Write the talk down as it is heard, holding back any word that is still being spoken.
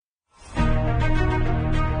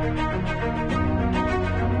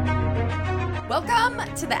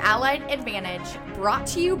Welcome to the Allied Advantage, brought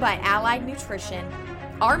to you by Allied Nutrition.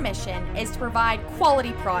 Our mission is to provide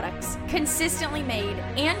quality products, consistently made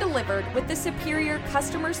and delivered with the superior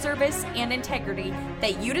customer service and integrity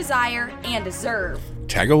that you desire and deserve.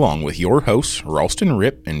 Tag along with your hosts, Ralston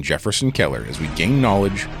and Jefferson Keller, as we gain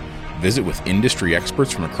knowledge, visit with industry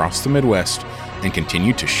experts from across the Midwest, and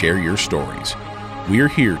continue to share your stories. We are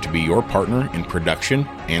here to be your partner in production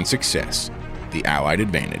and success. The Allied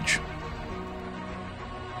Advantage.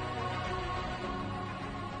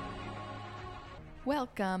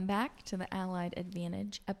 Welcome back to the Allied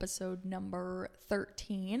Advantage, episode number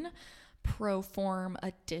 13, ProForm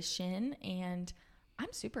Edition, and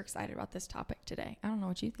I'm super excited about this topic today. I don't know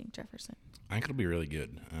what you think, Jefferson. I think it'll be really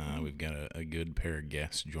good. We've got a good pair of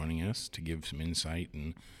guests joining us to give some insight,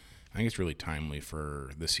 and I think it's really timely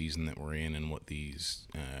for the season that we're in and what these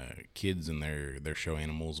kids and their show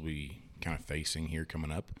animals will be kind of facing here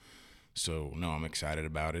coming up. So, no, I'm excited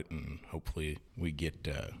about it, and hopefully we get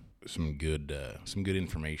some good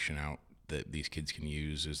information out that these kids can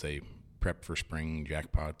use as they prep for spring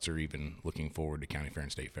jackpots or even looking forward to county fair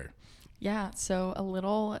and state fair. Yeah, so a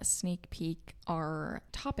little sneak peek. Our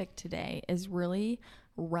topic today is really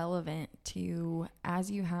relevant to,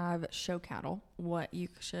 as you have show cattle, what you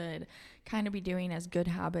should kind of be doing as good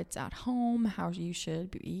habits at home, how you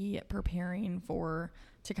should be preparing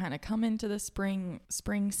to kind of come into the spring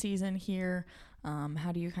season here.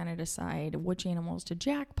 How do you kind of decide which animals to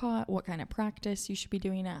jackpot, what kind of practice you should be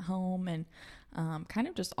doing at home, and kind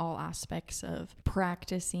of just all aspects of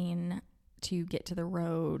practicing to get to the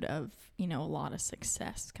road of, a lot of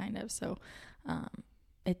success kind of. So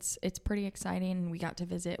it's pretty exciting. We got to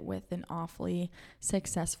visit with an awfully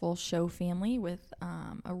successful show family with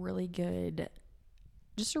a really good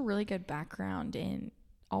background in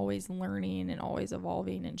always learning and always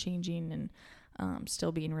evolving and changing and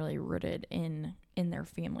still being really rooted in their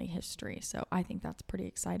family history. So I think that's pretty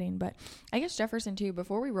exciting. But I guess, Jefferson, too,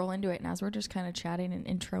 before we roll into it, and as we're just kind of chatting and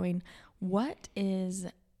introing, what is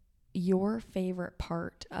your favorite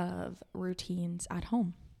part of routines at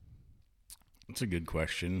home? That's a good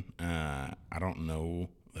question. I don't know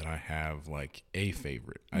that I have like a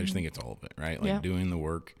favorite. I just think it's all of it, right? Like doing the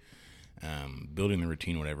work, building the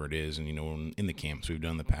routine, whatever it is. And, in the camps we've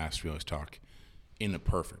done in the past, we always talk in a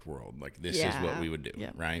perfect world, like this is what we would do,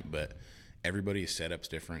 right? But everybody's setup's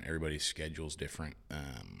different, everybody's schedule's different.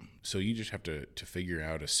 So you just have to figure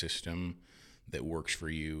out a system that works for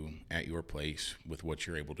you at your place with what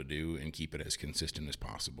you're able to do and keep it as consistent as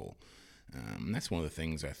possible. And that's one of the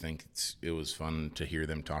things I think it was fun to hear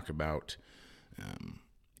them talk about.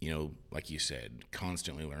 Like you said,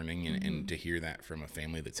 constantly learning and to hear that from a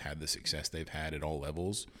family that's had the success they've had at all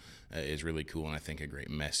levels is really cool. And I think a great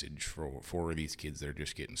message for these kids that are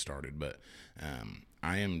just getting started. But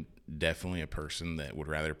I am definitely a person that would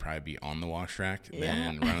rather probably be on the wash rack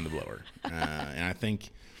than running the blower. And I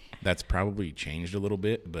think that's probably changed a little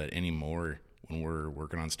bit, but anymore when we're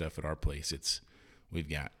working on stuff at our place, we've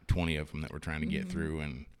got 20 of them that we're trying to get through,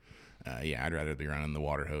 and I'd rather be running the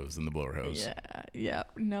water hose than the blower hose. Yeah.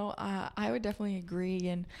 No, I would definitely agree.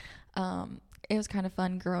 And it was kind of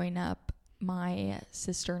fun growing up. My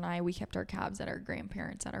sister and we kept our calves at our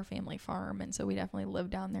grandparents at our family farm. And so we definitely lived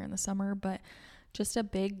down there in the summer, but just a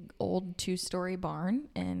big old 2-story barn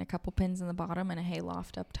and a couple pins in the bottom and a hay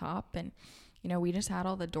loft up top. And, we just had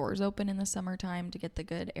all the doors open in the summertime to get the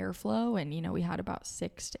good airflow. And, we had about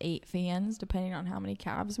 6 to 8 fans, depending on how many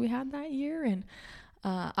calves we had that year. And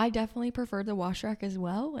I definitely preferred the wash rack as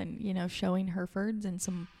well. And, showing Herefords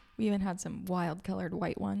and we even had some wild colored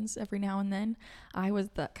white ones every now and then. I was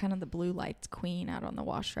the kind of the blue lights queen out on the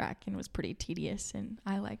wash rack and was pretty tedious. And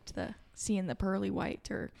I liked seeing the pearly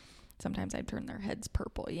white, or sometimes I'd turn their heads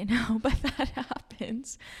purple, but that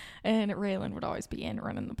happens. And Raylan would always be in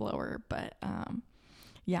running the blower. But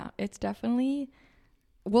it's definitely,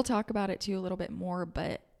 we'll talk about it too a little bit more,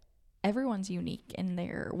 but everyone's unique in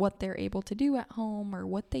what they're able to do at home, or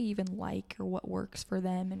what they even like, or what works for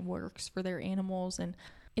them and works for their animals. And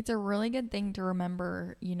it's a really good thing to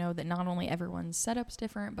remember, that not only everyone's setup's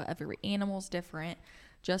different, but every animal's different.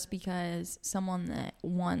 Just because someone that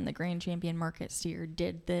won the Grand Champion Market Steer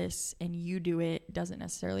did this and you do it doesn't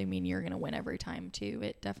necessarily mean you're going to win every time too.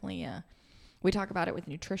 It definitely, we talk about it with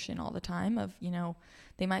nutrition all the time of,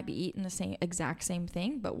 they might be eating the exact same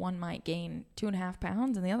thing, but one might gain 2.5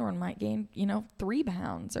 pounds and the other one might gain, 3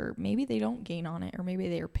 pounds, or maybe they don't gain on it, or maybe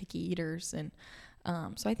they are picky eaters. And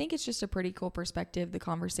so I think it's just a pretty cool perspective, the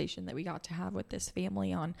conversation that we got to have with this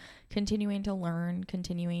family on continuing to learn,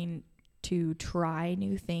 continuing to try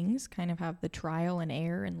new things, kind of have the trial and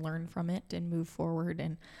error and learn from it and move forward.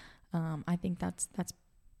 And I think that's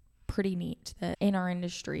pretty neat that in our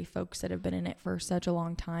industry, folks that have been in it for such a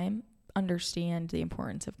long time understand the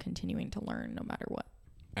importance of continuing to learn no matter what.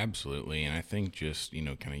 Absolutely. And I think just, kind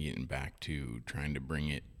of getting back to trying to bring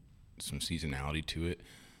it some seasonality to it.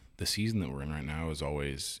 The season that we're in right now is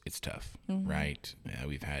always, it's tough, right?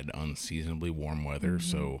 We've had unseasonably warm weather,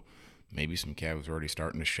 so maybe some calves are already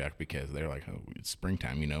starting to shuck because they're like, oh, it's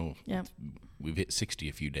springtime, Yep. We've hit 60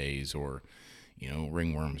 a few days, or,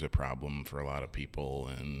 ringworm's a problem for a lot of people,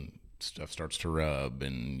 and stuff starts to rub,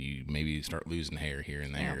 and you maybe start losing hair here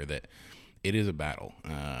and there. That it is a battle.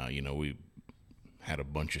 We had a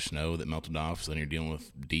bunch of snow that melted off, so then you're dealing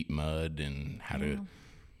with deep mud and how to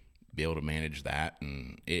be able to manage that.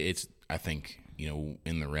 And it's, I think,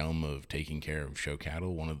 in the realm of taking care of show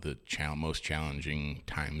cattle, one of the most challenging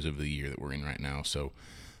times of the year that we're in right now. So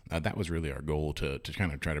that was really our goal, to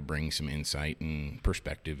kind of try to bring some insight and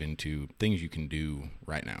perspective into things you can do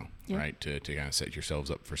right now, right, to kind of set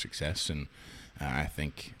yourselves up for success. And I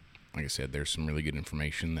think, like I said, there's some really good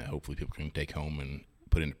information that hopefully people can take home and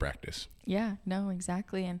put into practice. Yeah, no,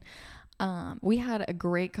 exactly. And we had a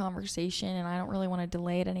great conversation, and I don't really want to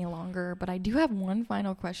delay it any longer, but I do have one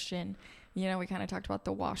final question. We kind of talked about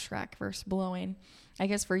the wash rack versus blowing. I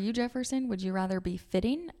guess for you, Jefferson, would you rather be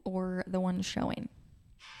fitting or the one showing?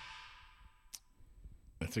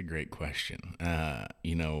 That's a great question.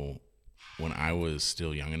 When I was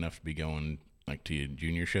still young enough to be going like to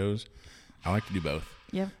junior shows, I like to do both.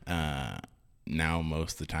 Yeah. Now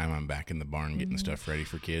most of the time I'm back in the barn getting stuff ready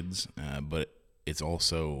for kids, but it's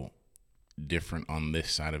also different on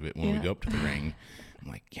this side of it when we go up to the ring.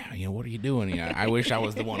 I'm like, what are you doing? I wish I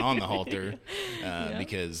was the one on the halter,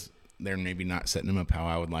 because they're maybe not setting them up how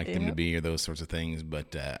I would like them to be, or those sorts of things.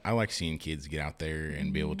 But I like seeing kids get out there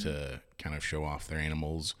and be able to kind of show off their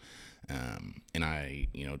animals. And I,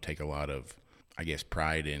 take a lot of, I guess,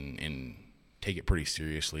 pride in take it pretty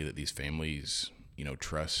seriously that these families,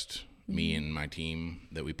 trust me and my team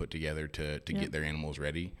that we put together to get their animals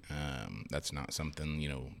ready. That's not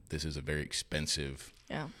something, this is a very expensive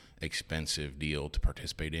deal to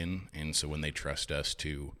participate in. And so when they trust us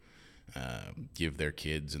to give their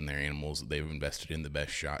kids and their animals that they've invested in the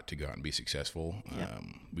best shot to go out and be successful,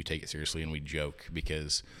 we take it seriously. And we joke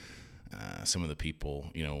because some of the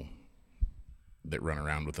people, that run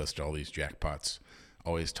around with us to all these jackpots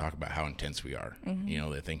always talk about how intense we are.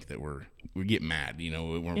 They think that we get mad,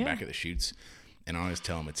 when we're back at the chutes. And I always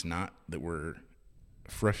tell them it's not that we're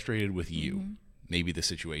frustrated with you. Maybe the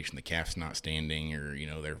situation, the calf's not standing, or,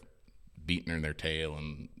 they're beating their tail,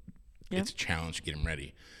 and it's a challenge to get them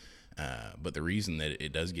ready. But the reason that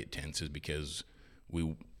it does get tense is because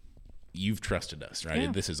you've trusted us, right?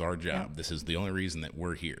 Yeah. This is our job. This is the only reason that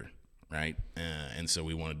we're here, right? And so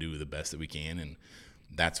we want to do the best that we can. And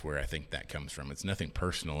that's where I think that comes from. It's nothing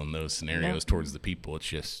personal in those scenarios towards the people. It's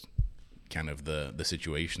just kind of the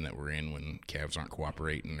situation that we're in when calves aren't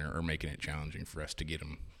cooperating or making it challenging for us to get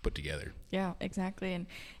them put together. Yeah, exactly. And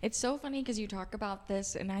it's so funny because you talk about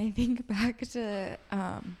this, and I think back to,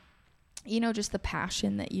 just the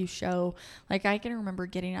passion that you show. Like, I can remember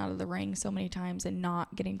getting out of the ring so many times and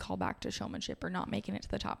not getting called back to showmanship or not making it to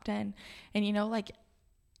the top 10. And,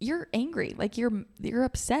 you're angry, like you're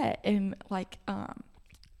upset. And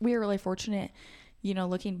we were really fortunate,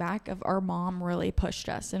 looking back, of our mom really pushed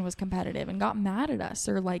us and was competitive and got mad at us,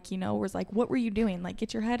 or was like, what were you doing? Like,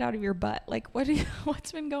 get your head out of your butt. Like,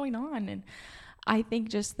 what's been going on? And I think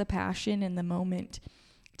just the passion in the moment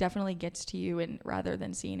definitely gets to you, and rather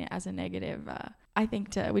than seeing it as a negative, I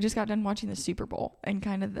think we just got done watching the Super Bowl, and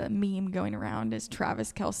kind of the meme going around is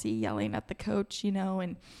Travis Kelce yelling at the coach,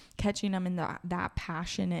 and catching them in that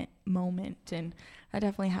passionate moment. And that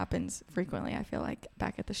definitely happens frequently, I feel like,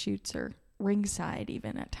 back at the chutes or ringside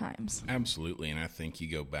even at times. Absolutely. And I think you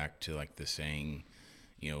go back to like the saying,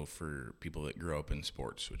 for people that grew up in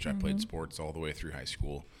sports, which I played sports all the way through high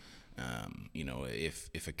school.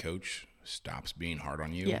 If a coach stops being hard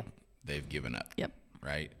on you, they've given up. Yep.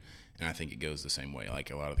 Right. And I think it goes the same way. Like,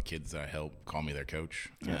 a lot of the kids that I help call me their coach,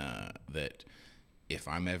 that if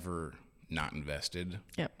I'm ever not invested,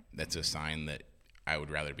 that's a sign that I would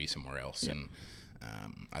rather be somewhere else. And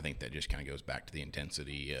I think that just kind of goes back to the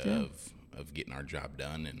intensity of getting our job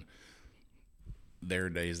done. And there are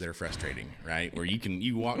days that are frustrating, right? Where you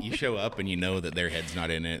show up and you know that their head's not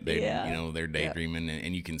in it. They're daydreaming,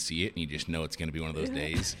 and you can see it, and you just know it's going to be one of those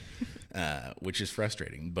days, which is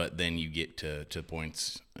frustrating. But then you get to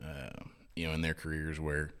points, in their careers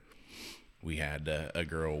where we had a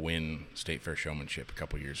girl win state fair showmanship a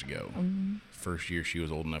couple years ago. First year she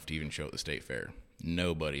was old enough to even show at the state fair.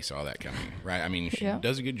 Nobody saw that coming, right? I mean, she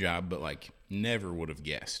does a good job, but never would have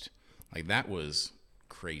guessed. That was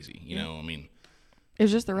crazy, I mean. It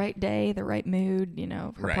was just the right day, the right mood,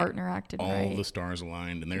 her Right. partner acted All right. the stars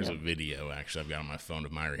aligned, and there's a video actually I've got on my phone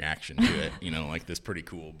of my reaction to it. Like this, pretty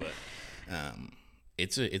cool. But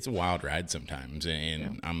it's a wild ride sometimes,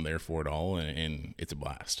 and I'm there for it all, and it's a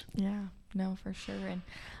blast. Yeah, no, for sure.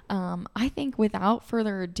 And I think without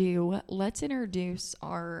further ado, let's introduce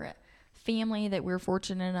our family that we're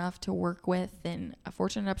fortunate enough to work with and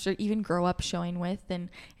fortunate enough to even grow up showing with. And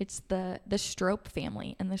it's the Strope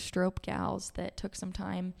family and the Strope gals that took some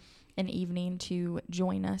time an evening to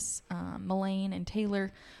join us. MaLaine and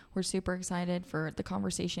Tejlor, we're super excited for the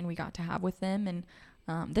conversation we got to have with them. And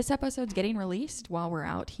this episode's getting released while we're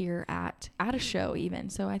out here at a show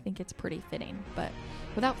even. So I think it's pretty fitting. But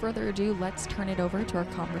without further ado, let's turn it over to our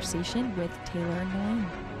conversation with Tejlor and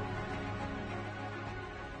MaLaine.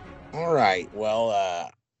 All right. Well,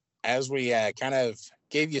 as we kind of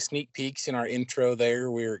gave you sneak peeks in our intro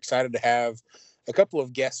there, we're excited to have a couple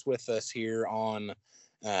of guests with us here on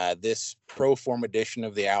this ProForm edition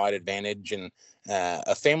of the Allied Advantage, and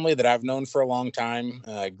a family that I've known for a long time.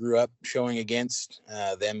 Grew up showing against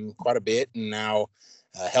them quite a bit, and now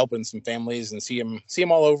helping some families and see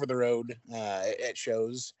them all over the road at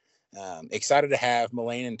shows. Excited to have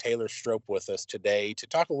MaLaine and Tejlor Strope with us today to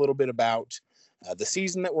talk a little bit about the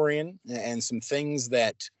season that we're in and some things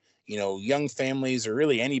that, young families or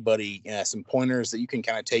really anybody, some pointers that you can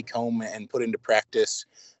kind of take home and put into practice,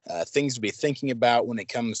 things to be thinking about when it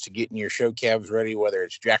comes to getting your show calves ready, whether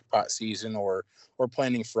it's jackpot season or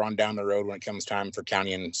planning for on down the road when it comes time for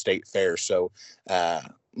county and state fairs. So,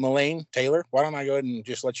 MaLaine, Tejlor, why don't I go ahead and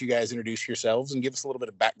just let you guys introduce yourselves and give us a little bit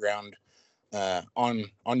of background on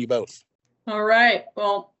you both. All right.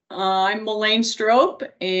 Well, I'm MaLaine Strope,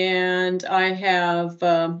 and I have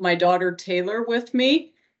my daughter Tejlor with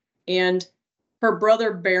me, and her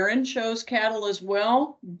brother Baron shows cattle as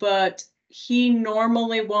well, but he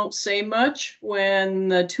normally won't say much when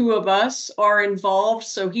the two of us are involved,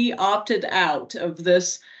 so he opted out of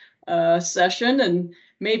this session, and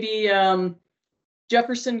maybe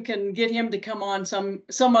Jefferson can get him to come on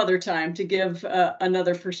some other time to give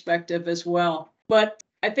another perspective as well. But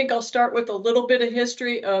I think I'll start with a little bit of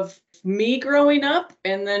history of me growing up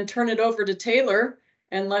and then turn it over to Tejlor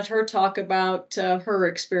and let her talk about her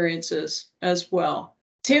experiences as well.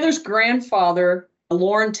 Taylor's grandfather,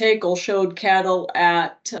 Lauren Takel, showed cattle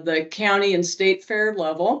at the county and state fair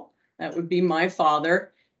level. That would be my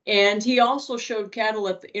father. And he also showed cattle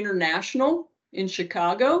at the International in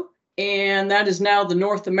Chicago. And that is now the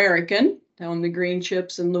North American down the Green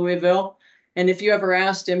Chips in Louisville. And if you ever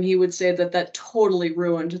asked him, he would say that totally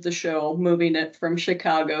ruined the show, moving it from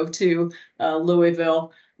Chicago to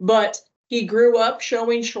Louisville. But he grew up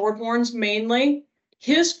showing shorthorns mainly.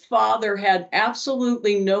 His father had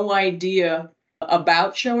absolutely no idea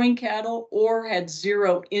about showing cattle or had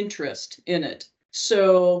zero interest in it.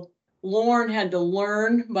 So Lauren had to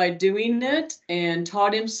learn by doing it and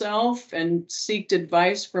taught himself and sought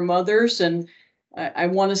advice from others. And I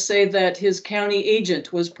want to say that his county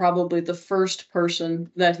agent was probably the first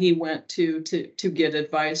person that he went to get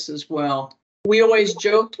advice as well. We always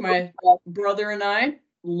joked, my brother and I,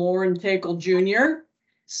 Lauren Takel Jr.,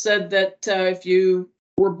 said that if you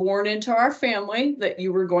were born into our family, that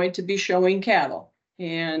you were going to be showing cattle.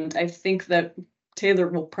 And I think that Tejlor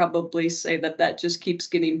will probably say that just keeps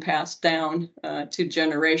getting passed down to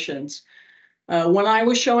generations. When I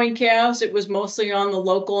was showing calves, it was mostly on the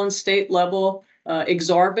local and state level.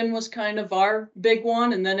 Exarban was kind of our big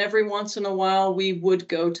one. And then every once in a while, we would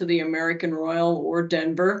go to the American Royal or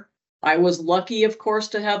Denver. I was lucky, of course,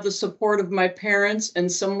 to have the support of my parents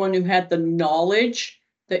and someone who had the knowledge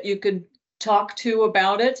that you could talk to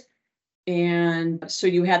about it. And so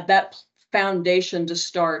you had that foundation to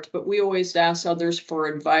start, but we always ask others for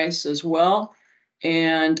advice as well.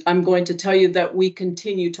 And I'm going to tell you that we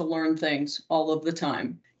continue to learn things all of the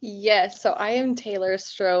time. Yes, so I am Tejlor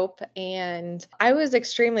Strope, and I was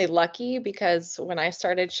extremely lucky because when I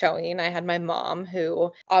started showing, I had my mom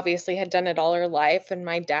who obviously had done it all her life, and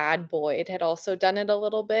my dad, Boyd, had also done it a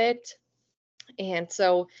little bit. And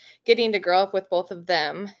so getting to grow up with both of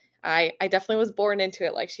them, I definitely was born into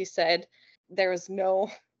it. Like she said, there was no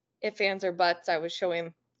ifs, ands, or buts. I was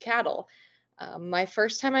showing cattle. My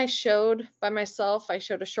first time I showed by myself, I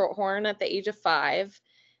showed a shorthorn at the age of 5,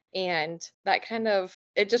 and that kind of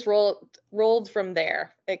it just rolled from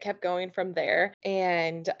there. It kept going from there.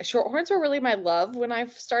 And shorthorns were really my love when I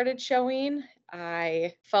started showing.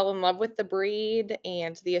 I fell in love with the breed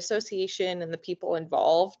and the association and the people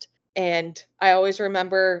involved. And I always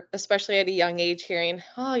remember, especially at a young age, hearing,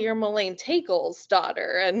 "Oh, you're MaLaine Takel's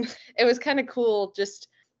daughter." And it was kind of cool just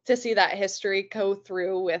to see that history go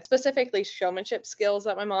through with specifically showmanship skills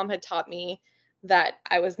that my mom had taught me. that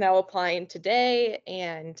I was now applying today.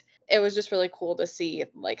 And it was just really cool to see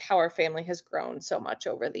like how our family has grown so much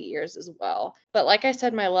over the years as well. But like I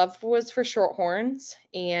said, my love was for shorthorns,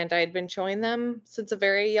 and I had been showing them since a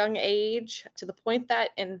very young age, to the point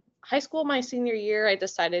that in high school, my senior year, I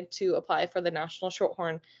decided to apply for the National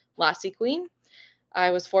Shorthorn Lassie Queen.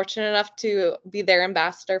 I was fortunate enough to be their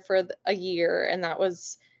ambassador for a year, and that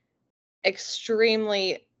was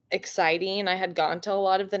extremely exciting. I had gone to a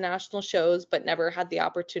lot of the national shows, but never had the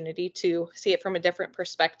opportunity to see it from a different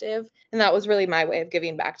perspective. And that was really my way of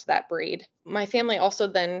giving back to that breed. My family also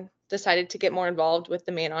then decided to get more involved with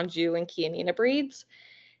the Maine-Anjou and Chianina breeds.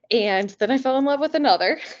 And then I fell in love with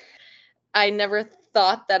another. I never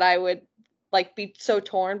thought that I would like be so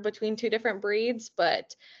torn between two different breeds,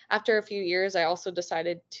 but after a few years, I also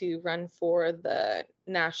decided to run for the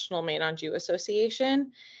National Maine-Anjou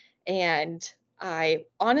Association. And I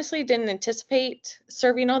honestly didn't anticipate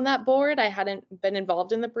serving on that board. I hadn't been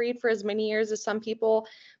involved in the breed for as many years as some people,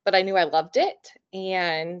 but I knew I loved it.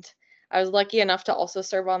 And I was lucky enough to also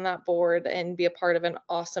serve on that board and be a part of an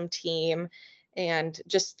awesome team, and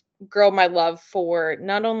just grow my love for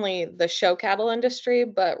not only the show cattle industry,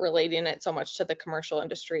 but relating it so much to the commercial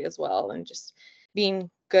industry as well, and just being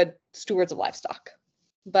good stewards of livestock.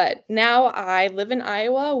 But now I live in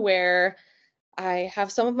Iowa, where I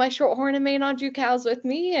have some of my shorthorn and Maine-Anjou cows with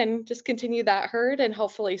me, and just continue that herd, and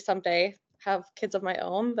hopefully someday have kids of my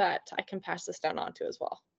own that I can pass this down onto as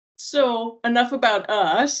well. So enough about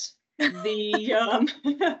us.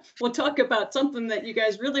 We'll talk about something that you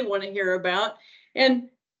guys really want to hear about. And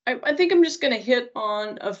I think I'm just going to hit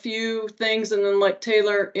on a few things and then let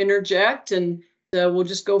Tejlor interject, and we'll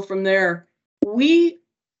just go from there. We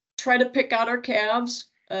try to pick out our calves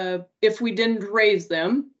if we didn't raise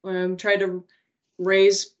them. Try to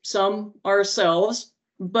raise some ourselves,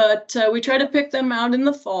 but we try to pick them out in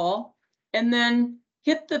the fall, and then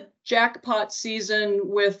hit the jackpot season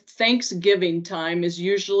with Thanksgiving time is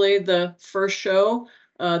usually the first show.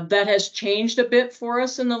 That has changed a bit for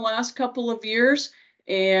us in the last couple of years,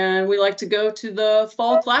 and we like to go to the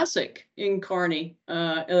Fall Classic in Kearney,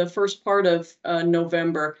 the first part of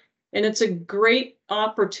November. And it's a great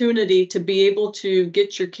opportunity to be able to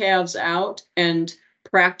get your calves out and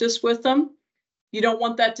practice with them. You don't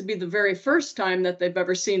want that to be the very first time that they've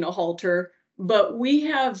ever seen a halter, but we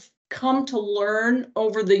have come to learn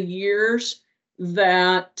over the years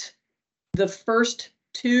that the first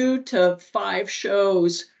 2 to 5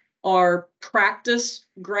 shows are practice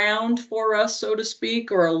ground for us, so to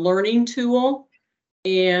speak, or a learning tool.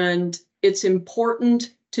 And it's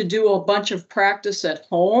important to do a bunch of practice at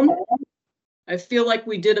home. I feel like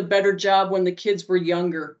we did a better job when the kids were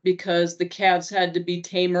younger, because the calves had to be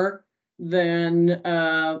tamer than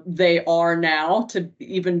they are now to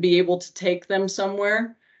even be able to take them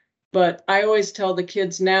somewhere. But I always tell the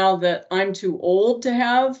kids now that I'm too old to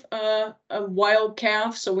have a wild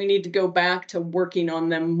calf, so we need to go back to working on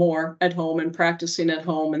them more at home and practicing at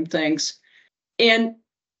home and things. And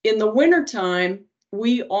in the wintertime,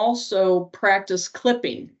 we also practice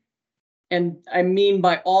clipping. And I mean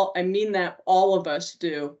that all of us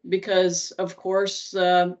do, because of course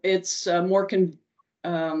it's more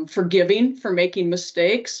forgiving for making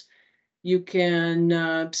mistakes. You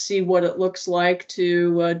can see what it looks like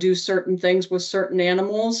to do certain things with certain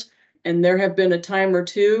animals. And there have been a time or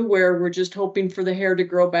two where we're just hoping for the hair to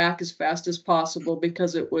grow back as fast as possible,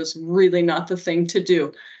 because it was really not the thing to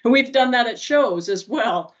do. And we've done that at shows as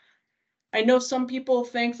well. I know some people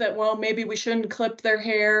think that, well, maybe we shouldn't clip their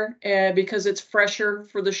hair because it's fresher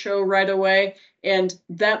for the show right away. And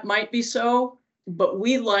that might be so, but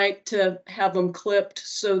we like to have them clipped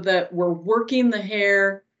so that we're working the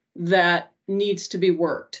hair that needs to be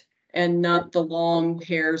worked, and not the long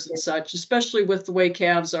hairs and such, especially with the way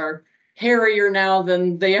calves are hairier now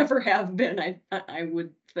than they ever have been, I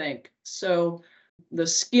would think. So the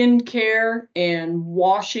skin care and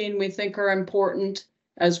washing we think are important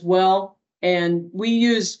as well. And we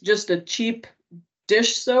use just a cheap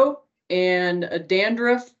dish soap and a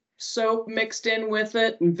dandruff soap mixed in with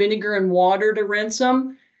it, and vinegar and water to rinse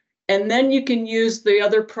them. And then you can use the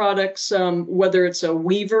other products, whether it's a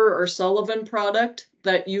Weaver or Sullivan product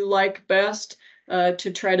that you like best,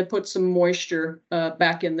 to try to put some moisture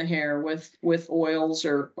back in the hair with oils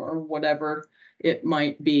or whatever it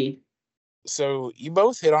might be. So you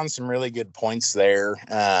both hit on some really good points there.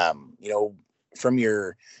 From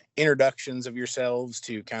your introductions of yourselves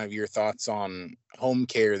to kind of your thoughts on home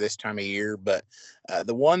care this time of year. But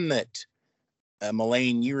the one that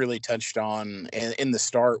MaLaine, you really touched on in the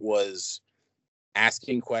start was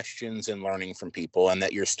asking questions and learning from people, and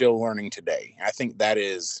that you're still learning today. I think that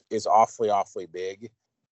is awfully, awfully big.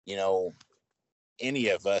 any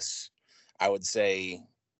of us, I would say,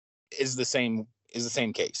 is the same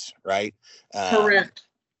case, right? Correct.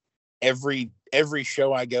 Every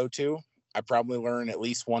show I go to, I probably learn at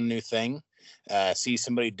least one new thing. See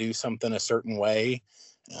somebody do something a certain way,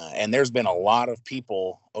 and there's been a lot of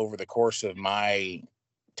people over the course of my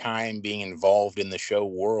time being involved in the show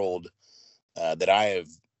world that I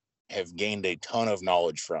have gained a ton of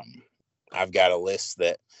knowledge from. I've got a list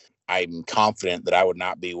that I'm confident that I would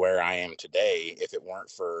not be where I am today if it weren't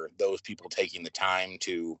for those people taking the time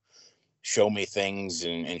to show me things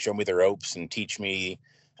and show me the ropes and teach me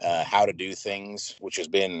how to do things, which has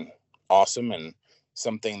been awesome and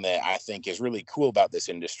something that I think is really cool about this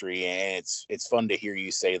industry. And it's fun to hear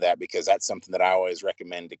you say that, because that's something that I always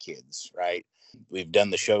recommend to kids, right? We've done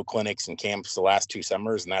the show clinics and camps the last 2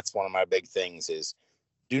 summers, and that's one of my big things is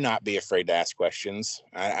do not be afraid to ask questions.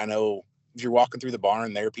 I know if you're walking through the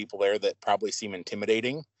barn, there are people there that probably seem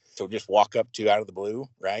intimidating, so just walk up to out of the blue,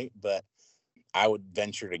 right? But I would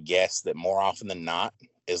venture to guess that more often than not,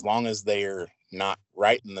 as long as they're not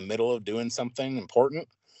right in the middle of doing something important,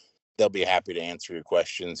 they'll be happy to answer your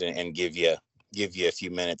questions and give you a few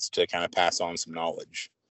minutes to kind of pass on some knowledge.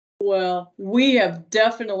 Well, we have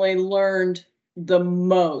definitely learned the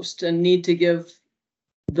most and need to give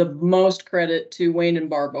the most credit to Wayne and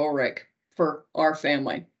Barb Ulrich for our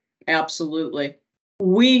family. Absolutely.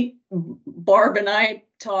 Barb and I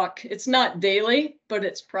talk, it's not daily, but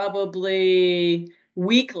it's probably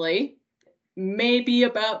weekly, maybe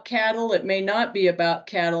about cattle. It may not be about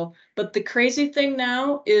cattle. But the crazy thing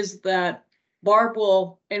now is that Barb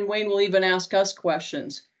will, and Wayne will even ask us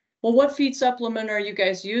questions. Well, what feed supplement are you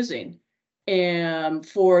guys using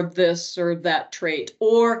for this or that trait?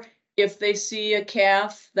 Or if they see a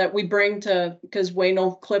calf that we bring to, because Wayne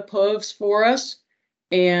will clip hooves for us,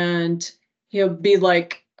 and he'll be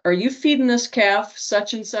like, are you feeding this calf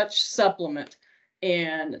such and such supplement?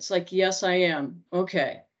 And it's like, yes, I am.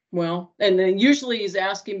 Okay. Well, and then usually he's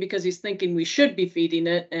asking because he's thinking we should be feeding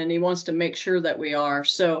it, and he wants to make sure that we are.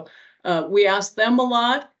 So we ask them a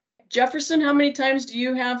lot. Jefferson, how many times do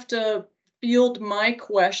you have to field my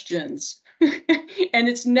questions? And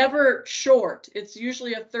it's never short. It's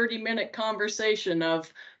usually a 30-minute conversation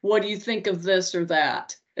of, what do you think of this or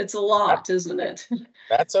that? It's a lot, isn't it?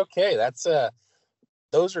 That's okay.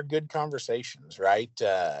 Those are good conversations, right?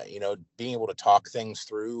 Being able to talk things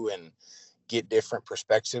through and get different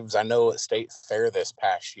perspectives. I know at State Fair this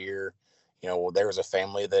past year, there was a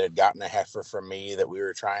family that had gotten a heifer from me that we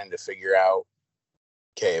were trying to figure out,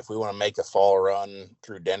 okay, if we want to make a fall run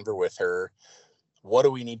through Denver with her, what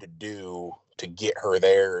do we need to do to get her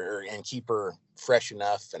there and keep her fresh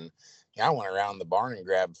enough? And I went around the barn and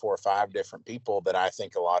grabbed 4 or 5 different people that I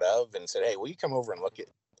think a lot of and said, hey, will you come over and look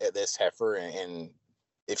at this heifer? And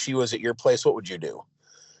if she was at your place, what would you do?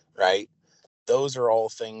 Right? Those are all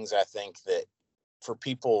things I think that for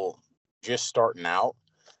people just starting out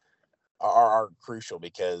are crucial,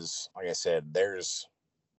 because like I said, there's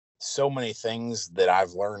so many things that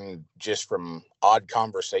I've learned just from odd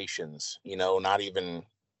conversations, not even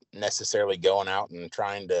necessarily going out and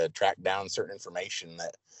trying to track down certain information,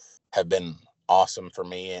 that have been awesome for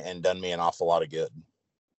me and done me an awful lot of good.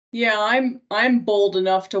 Yeah, I'm bold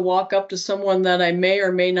enough to walk up to someone that I may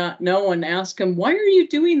or may not know and ask them, why are you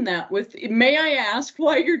doing that may I ask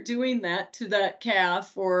why you're doing that to that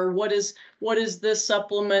calf? Or what is this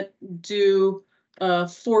supplement do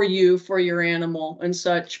for you, for your animal and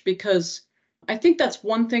such? Because I think that's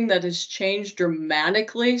one thing that has changed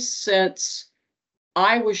dramatically since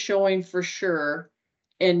I was showing, for sure,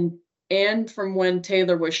 and from when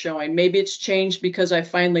Taylor was showing. Maybe it's changed because I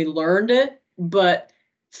finally learned it, but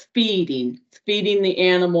feeding the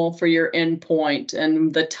animal for your endpoint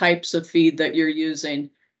and the types of feed that you're using.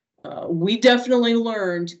 We definitely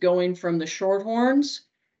learned, going from the shorthorns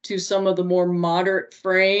to some of the more moderate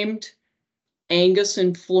framed Angus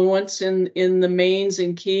influence in the mains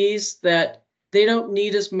and keys, that they don't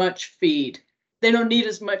need as much feed. They don't need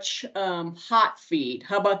as much hot feed.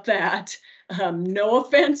 How about that? No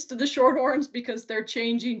offense to the shorthorns, because they're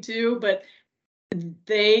changing too, but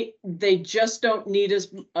they just don't need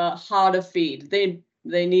as hot a feed.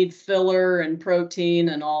 They need filler and protein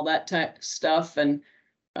and all that type of stuff. And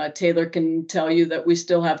Taylor can tell you that we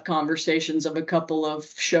still have conversations of a couple of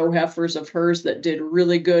show heifers of hers that did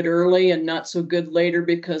really good early and not so good later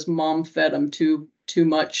because mom fed them too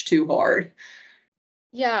much, too hard.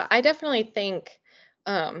 Yeah, I definitely think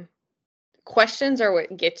questions are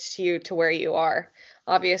what gets you to where you are.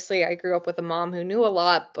 Obviously, I grew up with a mom who knew a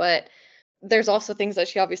lot, but there's also things that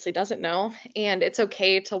she obviously doesn't know, and it's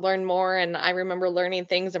okay to learn more. And I remember learning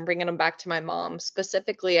things and bringing them back to my mom.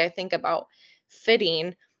 Specifically, I think about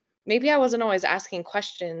fitting. maybe I wasn't always asking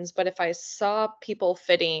questions, but if I saw people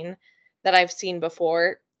fitting that I've seen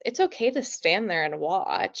before, it's okay to stand there and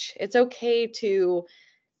watch. It's okay to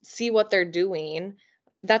see what they're doing.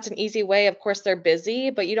 That's an easy way. Of course, they're busy,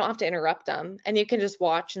 but you don't have to interrupt them and you can just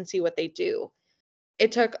watch and see what they do.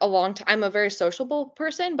 It took a long time. I'm a very sociable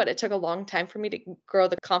person, but it took a long time for me to grow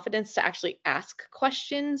the confidence to actually ask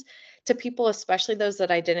questions to people, especially those that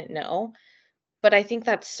I didn't know. But I think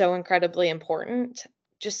that's so incredibly important,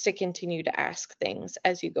 just to continue to ask things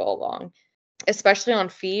as you go along, especially on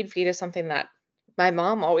feed. Feed is something that my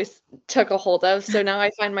mom always took a hold of. So now I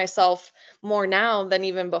find myself more now than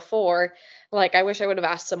even before. Like, I wish I would have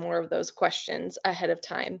asked some more of those questions ahead of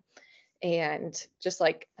time. And just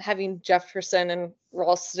like having Jefferson and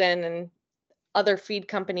Ralston and other feed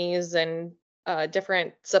companies and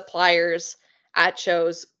different suppliers at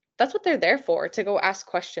shows, that's what they're there for, to go ask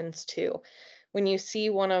questions too. When you see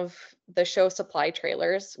one of the show supply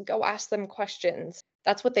trailers, go ask them questions.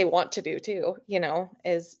 That's what they want to do too,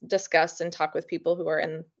 is discuss and talk with people who are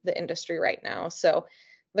in the industry right now. So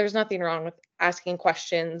there's nothing wrong with asking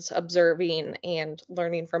questions, observing, and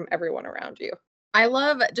learning from everyone around you. I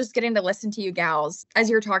love just getting to listen to you gals as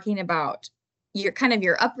you're talking about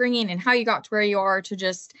your upbringing and how you got to where you are, to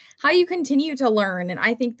just how you continue to learn. And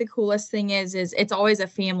I think the coolest thing is it's always a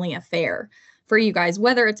family affair for you guys,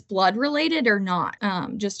 whether it's blood related or not.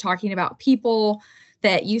 Just talking about people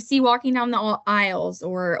that you see walking down the aisles,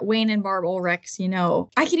 or Wayne and Barb Ulrichs,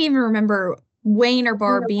 I can even remember Wayne or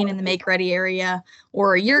Barb being in the make ready area,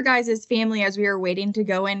 or your guys' family as we were waiting to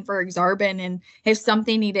go in for Exarban, and if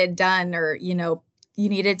something needed done, or you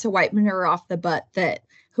needed to wipe manure off the butt, that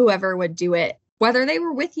whoever would do it, whether they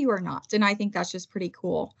were with you or not. And I think that's just pretty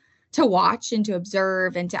cool to watch and to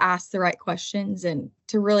observe and to ask the right questions and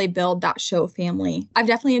to really build that show family. I've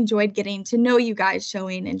definitely enjoyed getting to know you guys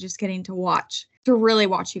showing, and just getting to really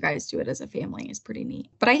watch you guys do it as a family is pretty neat.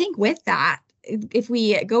 But I think with that, if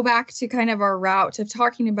we go back to kind of our route of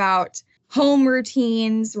talking about home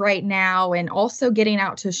routines right now and also getting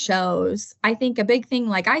out to shows, I think a big thing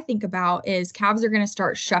I think about is calves are going to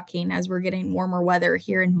start shucking as we're getting warmer weather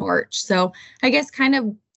here in March. So I guess kind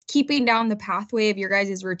of keeping down the pathway of your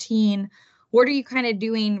guys' routine, what are you kind of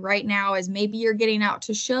doing right now as maybe you're getting out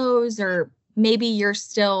to shows, or maybe you're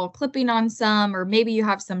still clipping on some, or maybe you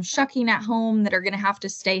have some shucking at home that are going to have to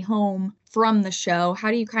stay home from the show? How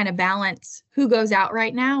do you kind of balance who goes out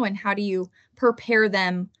right now, and how do you prepare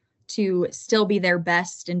them to still be their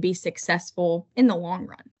best and be successful in the long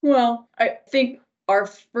run? Well, I think our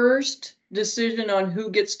first decision on who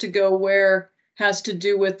gets to go where has to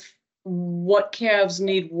do with what calves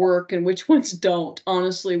need work and which ones don't.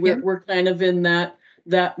 Honestly, we're kind of in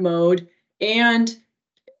that mode. And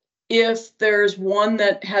if there's one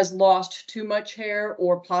that has lost too much hair,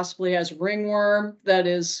 or possibly has ringworm that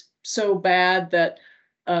is so bad that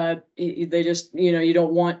they just, you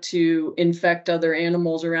don't want to infect other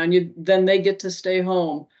animals around you, then they get to stay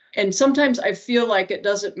home. And sometimes I feel like it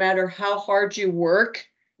doesn't matter how hard you work,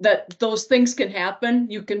 that those things can happen.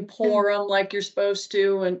 You can pour them like you're supposed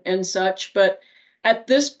to and such. But at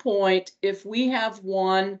this point, if we have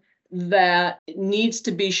one that needs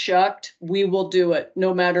to be shucked, we will do it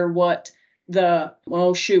no matter what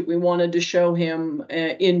we wanted to show him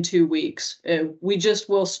in 2 weeks. We just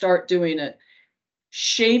will start doing it.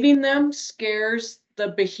 Shaving them scares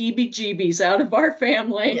the beheebie-jeebies out of our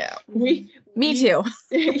family. Yeah. Me too.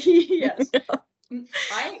 Yes.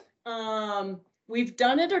 We've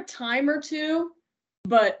done it a time or two,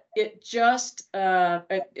 but it just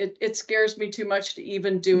it scares me too much to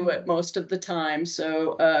even do it most of the time.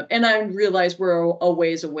 So and I realize we're a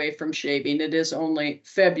ways away from shaving. It is only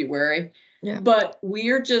February. Yeah. But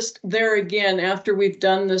we're just there again after we've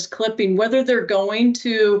done this clipping, whether they're going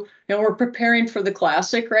to, we're preparing for the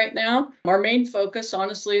classic right now. Our main focus,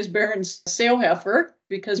 honestly, is Baron's sale heifer,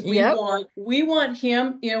 because we want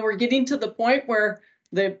him, we're getting to the point where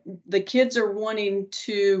the kids are wanting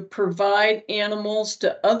to provide animals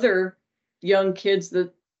to other young kids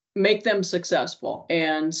that make them successful.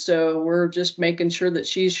 And so we're just making sure that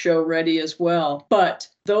she's show ready as well. But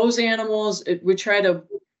those animals, we try to,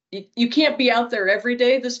 you can't be out there every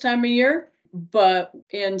day this time of year,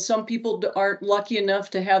 and some people aren't lucky enough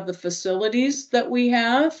to have the facilities that we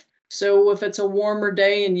have. So if it's a warmer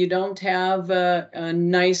day and you don't have a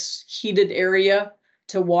nice heated area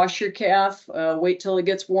to wash your calf, wait till it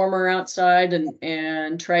gets warmer outside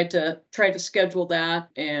and try to schedule that,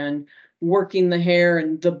 and working the hair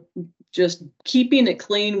and just keeping it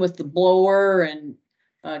clean with the blower, and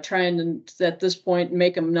trying to, at this point,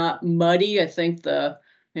 make them not muddy. I think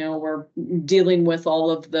we're dealing with all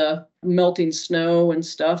of the melting snow and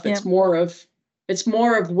stuff. It's more of it's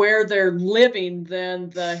more of where they're living than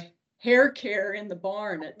the hair care in the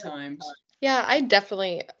barn at times. Yeah, I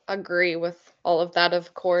definitely agree with all of that,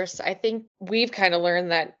 of course. I think we've kind of learned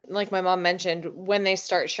that, like my mom mentioned, when they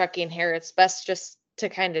start shucking hair, it's best just to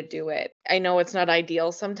kind of do it. I know it's not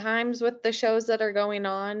ideal sometimes with the shows that are going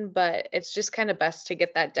on, but it's just kind of best to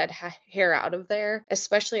get that dead hair out of there,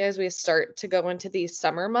 especially as we start to go into these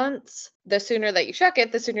summer months. The sooner that you shuck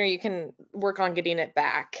it, the sooner you can work on getting it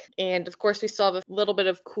back. And of course, we still have a little bit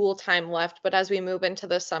of cool time left, but as we move into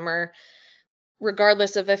the summer,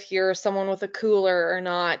 regardless of if you're someone with a cooler or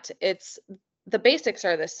not, the basics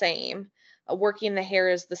are the same. Working the hair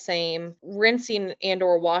is the same. Rinsing and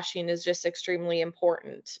or washing is just extremely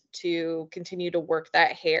important to continue to work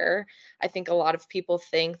that hair. I think a lot of people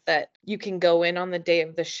think that you can go in on the day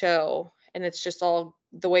of the show and it's just all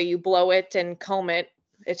the way you blow it and comb it,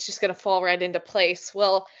 it's just going to fall right into place.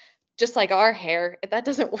 Well, just like our hair, that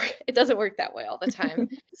doesn't work. It doesn't work that way all the time.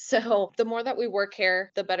 So the more that we work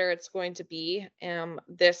hair, the better it's going to be.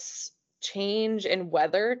 This change in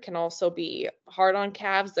weather can also be hard on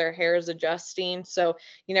calves. Their hair is adjusting, so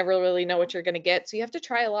you never really know what you're going to get. So you have to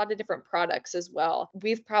try a lot of different products as well.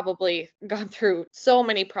 We've probably gone through so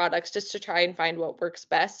many products just to try and find what works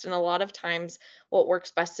best. And a lot of times what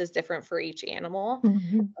works best is different for each animal.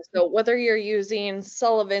 Mm-hmm. So whether you're using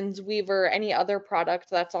Sullivan's, Weaver, any other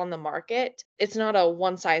product that's on the market, it's not a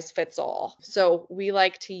one size fits all. So we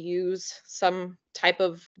like to use some type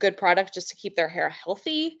of good product just to keep their hair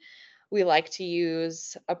healthy. We like to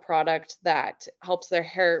use a product that helps their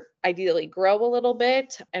hair ideally grow a little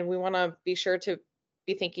bit. And we want to be sure to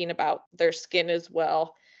be thinking about their skin as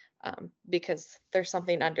well, because there's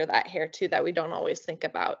something under that hair too that we don't always think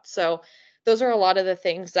about. So those are a lot of the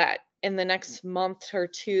things that in the next month or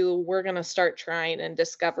two, we're going to start trying and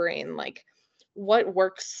discovering, like, what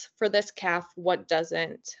works for this calf, what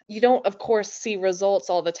doesn't. You don't, of course, see results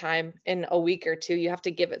all the time in a week or two. You have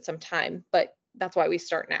to give it some time, but that's why we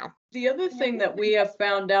start now. The other thing that we have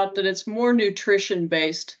found out that it's more nutrition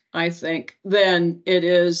based, I think, than it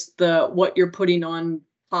is what you're putting on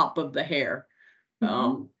top of the hair.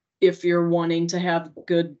 Mm-hmm. If you're wanting to have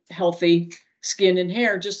good, healthy skin and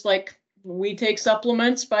hair, just like we take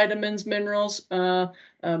supplements, vitamins, minerals,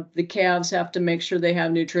 the calves have to make sure they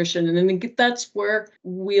have nutrition. And then that's where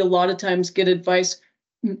we a lot of times get advice,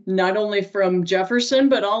 not only from Jefferson,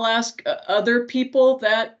 but I'll ask other people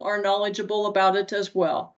that are knowledgeable about it as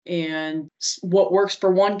well. And what works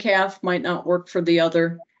for one calf might not work for the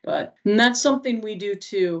other. And that's something we do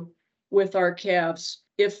too with our calves.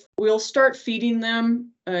 If we'll start feeding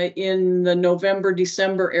them in the November,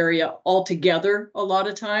 December area altogether a lot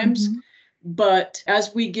of times. Mm-hmm. But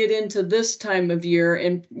as we get into this time of year,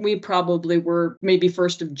 and we probably were maybe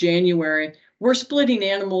 1st of January, we're splitting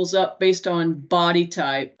animals up based on body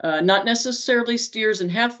type, not necessarily steers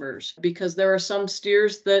and heifers, because there are some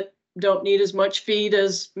steers that don't need as much feed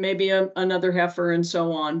as maybe another heifer and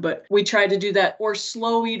so on. But we try to do that, or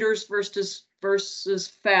slow eaters versus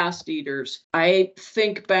fast eaters. I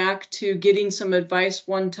think back to getting some advice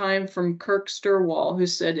one time from Kirk Sturwall, who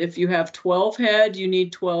said, if you have 12 head, you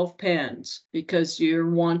need 12 pens, because you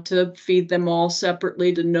want to feed them all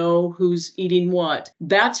separately to know who's eating what.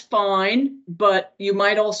 That's fine, but you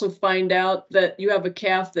might also find out that you have a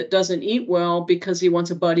calf that doesn't eat well because he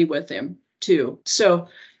wants a buddy with him too. So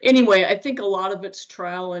anyway, I think a lot of it's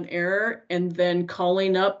trial and error, and then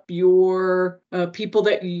calling up your people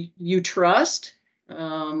that you trust,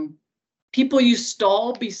 people you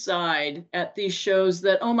stall beside at these shows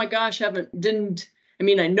that, oh my gosh, I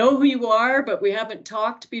know who you are, but we haven't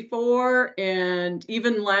talked before. And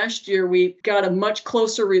even last year, we got a much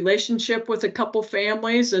closer relationship with a couple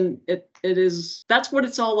families, and that's what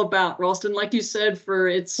it's all about, Ralston. Like you said,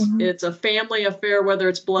 it's a family affair, whether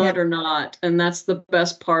it's blood or not. And that's the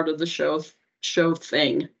best part of the show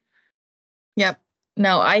thing. Yep.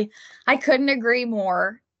 No, I couldn't agree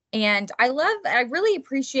more. And I really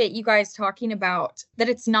appreciate you guys talking about that.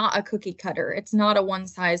 It's not a cookie cutter. It's not a one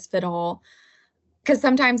size fit all. Because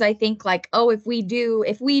sometimes I think like, oh, if we do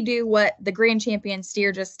what the grand champion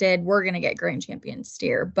steer just did, we're going to get grand champion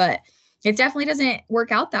steer. But it definitely doesn't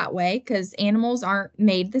work out that way, because animals aren't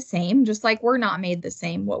made the same, just like we're not made the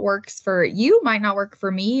same. What works for you might not work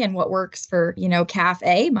for me, and what works for, calf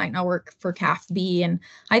A might not work for calf B. And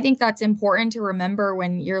I think that's important to remember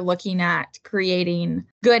when you're looking at creating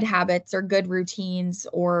good habits or good routines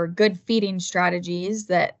or good feeding strategies,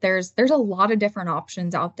 that there's a lot of different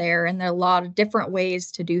options out there, and there are a lot of different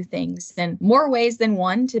ways to do things, and more ways than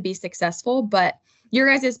one to be successful. But your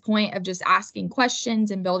guys' point of just asking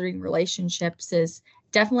questions and building relationships is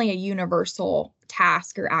definitely a universal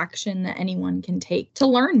task or action that anyone can take to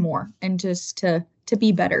learn more and just to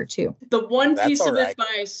be better too. The one That's piece all of right.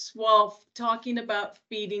 advice while talking about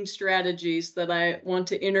feeding strategies that I want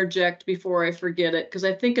to interject before I forget it, because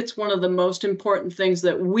I think it's one of the most important things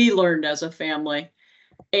that we learned as a family.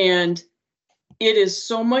 And it is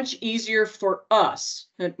so much easier for us.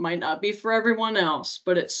 It might not be for everyone else,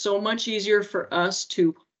 but it's so much easier for us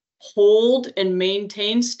to hold and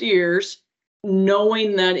maintain steers,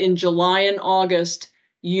 knowing that in July and August,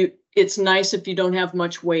 it's nice if you don't have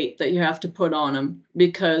much weight that you have to put on them,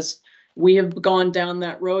 because we have gone down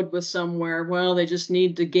that road with somewhere, well, they just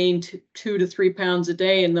need to gain 2 to 3 pounds a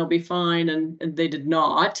day and they'll be fine. And they did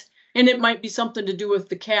not. And it might be something to do with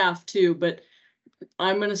the calf too, but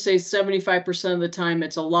I'm going to say 75% of the time,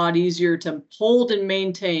 it's a lot easier to hold and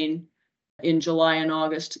maintain in July and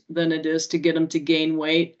August than it is to get them to gain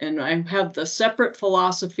weight. And I have the separate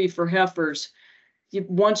philosophy for heifers.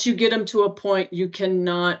 Once you get them to a point, you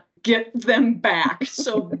cannot get them back.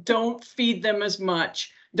 So don't feed them as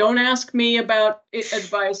much. Don't ask me about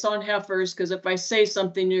advice on heifers, because if I say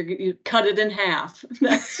something, you cut it in half.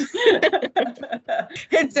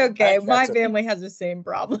 It's okay. My family has the same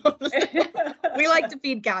problem. We like to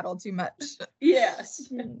feed cattle too much. Yes.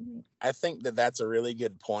 I think that that's a really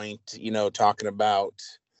good point, talking about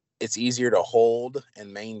it's easier to hold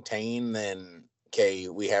and maintain than, okay,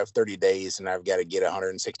 we have 30 days and I've got to get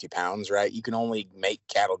 160 pounds, right? You can only make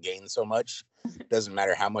cattle gain so much. Doesn't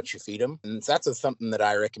matter how much you feed them. And that's something that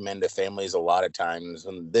I recommend to families a lot of times.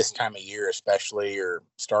 And this time of year, especially, or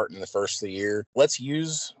starting the first of the year, let's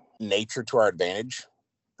use nature to our advantage,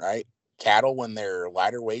 right? Cattle, when they're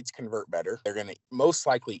lighter weights, convert better. They're going to most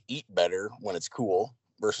likely eat better when it's cool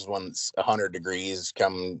versus when it's 100 degrees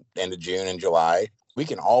come end of June and July. We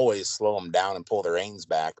can always slow them down and pull the reins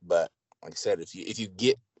back. But like I said, if you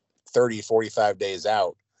get 30, 45 days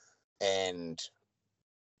out and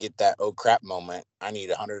get that oh crap moment, I need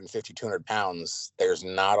 150, 200 pounds, there's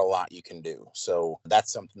not a lot you can do. So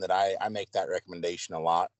that's something that I make that recommendation a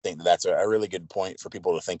lot. I think that's a really good point for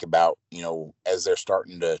people to think about, as they're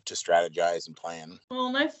starting to strategize and plan. Well,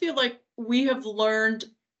 and I feel like we have learned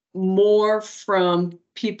more from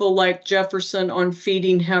people like Jefferson on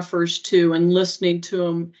feeding heifers too, and listening to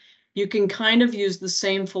them. You can kind of use the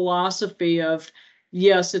same philosophy of,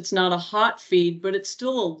 yes, it's not a hot feed, but it's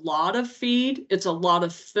still a lot of feed. It's a lot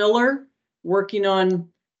of filler, working on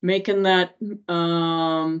making that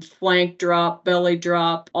flank drop, belly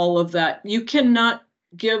drop, all of that. You cannot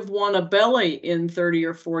give one a belly in 30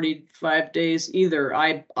 or 45 days either.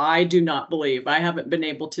 I do not believe. I haven't been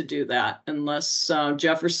able to do that unless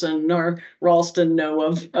Jefferson or Ralston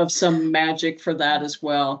know of some magic for that as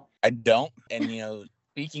well. I don't. And,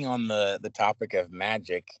 speaking on the topic of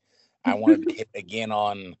magic, I wanted to hit again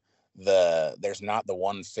on there's not the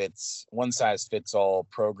one size fits all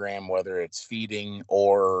program, whether it's feeding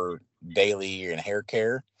or daily and hair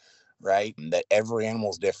care, right? That every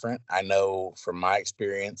animal's different. I know from my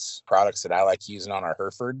experience, products that I like using on our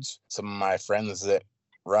Herefords, some of my friends that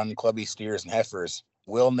run clubby steers and heifers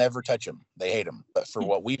will never touch them. They hate them. But for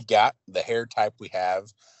what we've got, the hair type we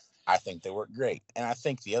have, I think they work great. And I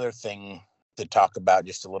think the other thing to talk about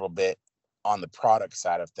just a little bit on the product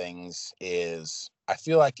side of things is I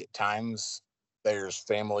feel like at times there's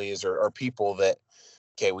families or people that,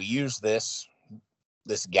 okay, we use this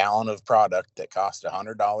gallon of product that costs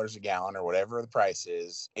 $100 a gallon or whatever the price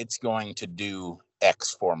is, it's going to do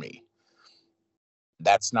X for me.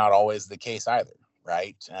 That's not always the case either,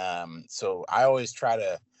 right? So I always try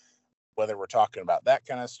to, whether we're talking about that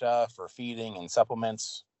kind of stuff or feeding and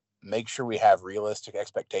supplements, make sure we have realistic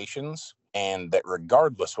expectations, and that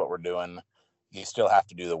regardless what we're doing, you still have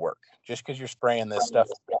to do the work. Just because you're spraying this stuff,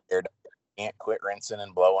 you can't quit rinsing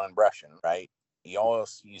and blowing and brushing, right? You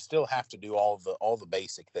still have to do all the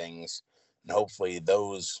basic things, and hopefully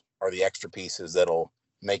those are the extra pieces that'll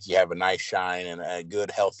make you have a nice shine and a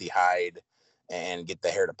good healthy hide and get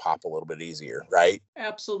the hair to pop a little bit easier, right?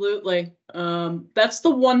 Absolutely. That's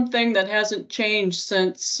the one thing that hasn't changed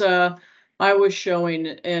since I was showing,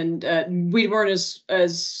 and we weren't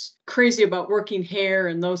as crazy about working hair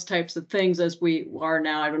and those types of things as we are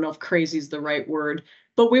now. I don't know if crazy is the right word,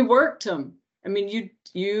 but we worked them. I mean,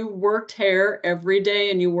 you worked hair every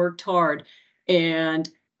day and you worked hard, and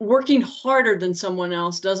working harder than someone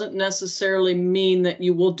else doesn't necessarily mean that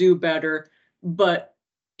you will do better, but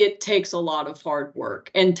it takes a lot of hard work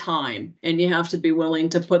and time, and you have to be willing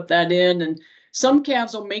to put that in. And some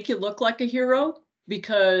calves will make you look like a hero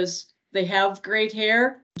because they have great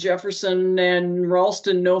hair. Jefferson and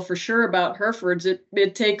Ralston know for sure about Herefords.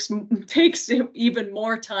 It takes even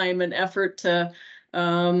more time and effort to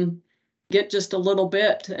get just a little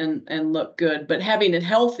bit and look good, but having it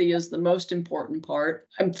healthy is the most important part.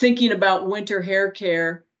 I'm thinking about winter hair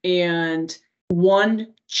care, and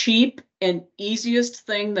one cheap and easiest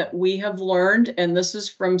thing that we have learned, and this is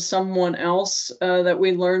from someone else that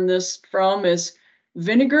we learned this from, is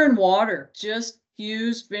vinegar and water. Just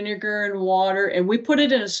use vinegar and water, and we put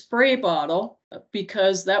it in a spray bottle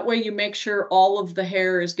because that way you make sure all of the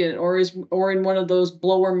hair is getting, or in one of those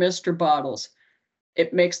blower mister bottles.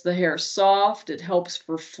 It makes the hair soft. It helps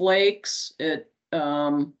for flakes.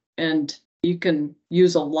 And you can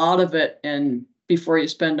use a lot of it and before you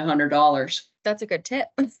spend $100. That's a good tip.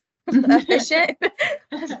 Efficient.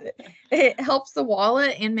 It helps the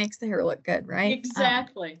wallet and makes the hair look good, right?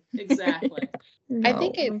 Exactly. I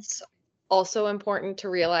think it's also important to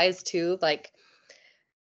realize too, like,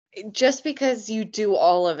 just because you do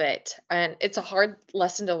all of it, and it's a hard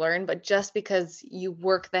lesson to learn, but just because you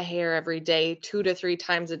work the hair every day, 2 to 3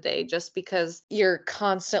 times a day, just because you're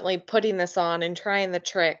constantly putting this on and trying the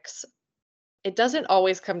tricks, it doesn't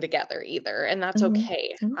always come together either. And that's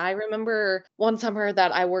okay. I remember one summer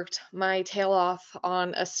that I worked my tail off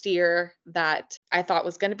on a steer that I thought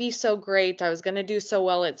was going to be so great. I was going to do so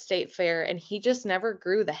well at State Fair, and he just never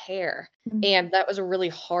grew the hair. And that was a really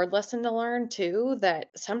hard lesson to learn too,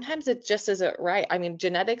 that sometimes it just isn't right. I mean,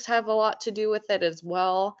 genetics have a lot to do with it as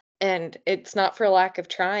well. And it's not for lack of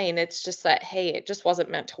trying. It's just that, hey, it just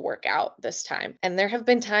wasn't meant to work out this time. And there have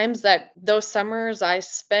been times that those summers I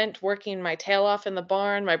spent working my tail off in the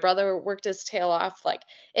barn, my brother worked his tail off, like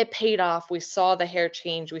it paid off. We saw the hair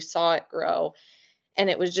change, we saw it grow,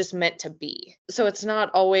 and it was just meant to be. So it's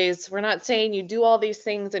not always, we're not saying you do all these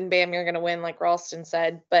things and bam, you're going to win, like Ralston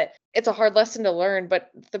said, but it's a hard lesson to learn.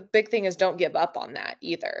 But the big thing is don't give up on that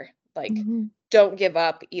either. Like, don't give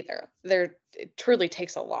up either. It truly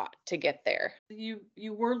takes a lot to get there. You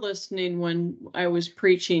were listening when I was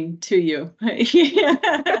preaching to you.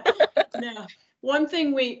 Now, one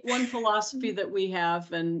philosophy that we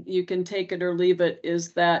have, and you can take it or leave it,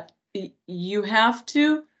 is that you have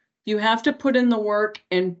to put in the work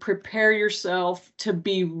and prepare yourself to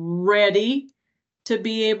be ready to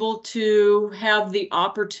be able to have the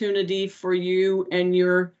opportunity for you and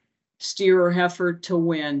your steer or heifer to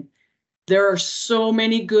win. There are so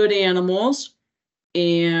many good animals,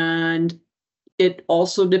 and it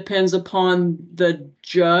also depends upon the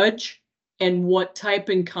judge and what type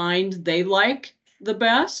and kind they like the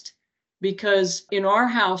best. Because in our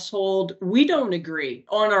household, we don't agree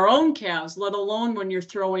on our own calves, let alone when you're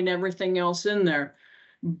throwing everything else in there.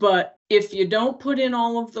 But if you don't put in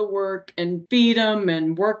all of the work and feed them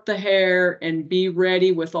and work the hair and be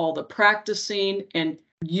ready with all the practicing and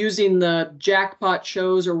using the jackpot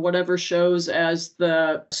shows or whatever shows as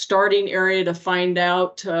the starting area to find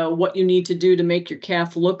out what you need to do to make your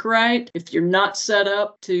calf look right, if you're not set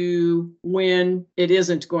up to win, it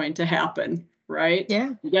isn't going to happen. Right?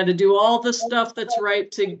 Yeah. You got to do all the stuff that's right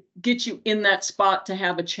to get you in that spot to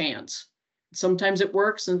have a chance. Sometimes it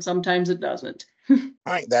works and sometimes it doesn't.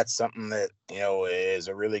 I think that's something that, is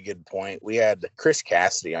a really good point. We had Chris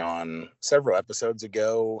Cassidy on several episodes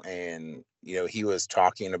ago, and, he was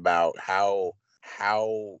talking about how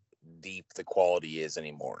deep the quality is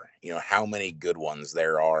anymore, how many good ones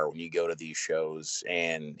there are when you go to these shows.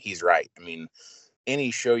 And he's right. I mean, any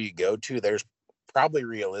show you go to, there's probably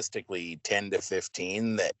realistically 10 to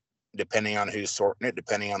 15 that, depending on who's sorting it,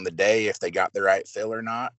 depending on the day, if they got the right fill or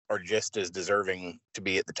not, are just as deserving to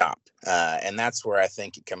be at the top. And that's where I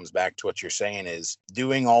think it comes back to what you're saying, is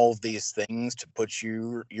doing all of these things to put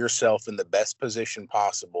yourself in the best position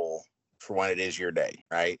possible for when it is your day,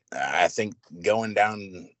 right? I think going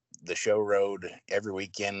down the show road every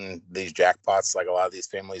weekend, these jackpots, like a lot of these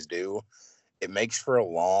families do, it makes for a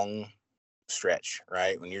long stretch,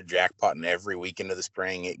 right? When you're jackpotting every weekend of the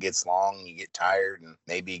spring, it gets long, you get tired, and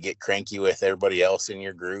maybe you get cranky with everybody else in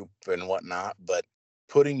your group and whatnot. But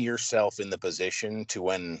putting yourself in the position to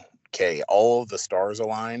when, all of the stars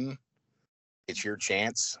align, it's your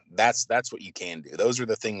chance. That's what you can do. Those are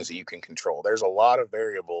the things that you can control. There's a lot of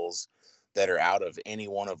variables that are out of any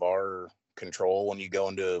one of our control when you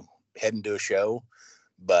head into a show,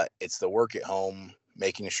 but it's the work at home,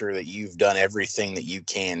 making sure that you've done everything that you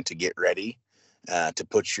can to get ready, to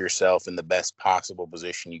put yourself in the best possible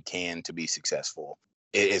position you can to be successful.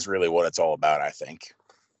 It is really what it's all about, I think.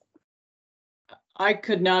 I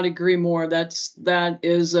could not agree more. That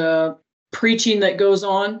is preaching that goes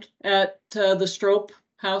on at the Strope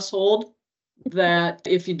household, that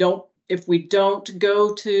if we don't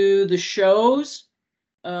go to the shows,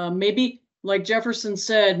 maybe, like Jefferson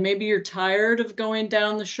said, maybe you're tired of going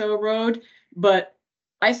down the show road, but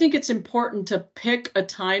I think it's important to pick a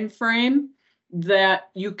time frame that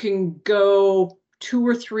you can go 2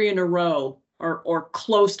 or 3 in a row or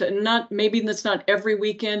close to, not, maybe that's not every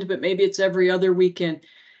weekend, but maybe it's every other weekend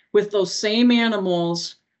with those same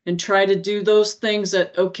animals, and try to do those things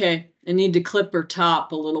that, okay, I need to clip her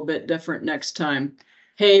top a little bit different next time.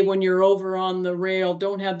 Hey, when you're over on the rail,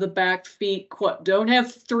 don't have the back feet, don't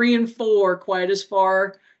have 3 and 4 quite as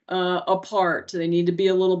far apart. They need to be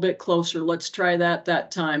a little bit closer. Let's try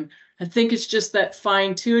that time. I think it's just that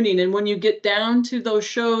fine tuning. And when you get down to those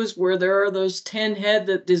shows where there are those 10 head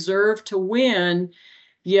that deserve to win,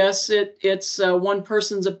 yes, it's one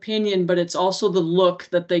person's opinion, but it's also the look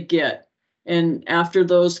that they get. And after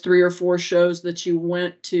those 3 or 4 shows that you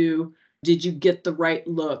went to, did you get the right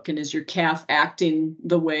look? And is your calf acting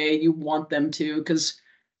the way you want them to? Because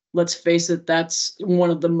let's face it, that's one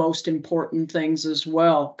of the most important things as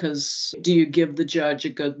well. Because do you give the judge a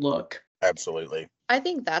good look? Absolutely. I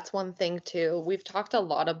think that's one thing too. We've talked a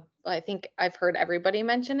lot of, I think I've heard everybody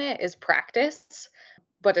mention it, is practice,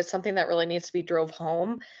 but it's something that really needs to be drove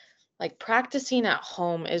home. Like practicing at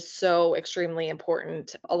home is so extremely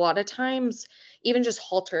important. A lot of times, even just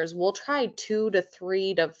halters, we'll try 2 to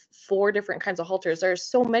 3 to 4 different kinds of halters. There's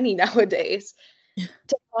so many nowadays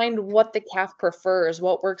to find what the calf prefers,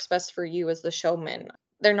 what works best for you as the showman.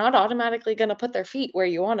 They're not automatically going to put their feet where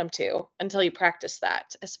you want them to until you practice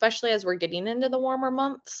that, especially as we're getting into the warmer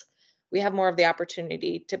months. We have more of the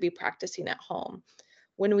opportunity to be practicing at home.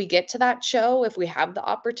 When we get to that show, if we have the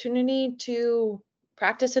opportunity to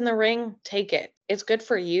practice in the ring, take it. It's good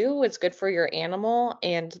for you. It's good for your animal.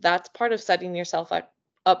 And that's part of setting yourself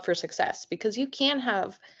up for success, because you can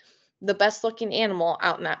have the best looking animal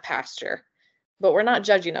out in that pasture, but we're not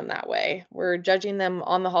judging them that way. We're judging them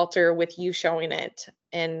on the halter with you showing it.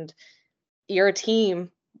 And you're a team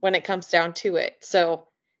when it comes down to it. So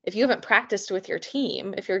if you haven't practiced with your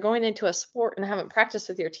team, if you're going into a sport and haven't practiced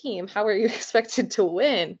with your team, how are you expected to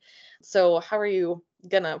win? So how are you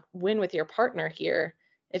going to win with your partner here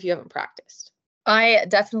if you haven't practiced? I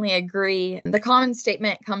definitely agree. The common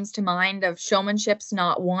statement comes to mind of showmanship's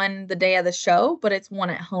not won the day of the show, but it's won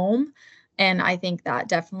at home. And I think that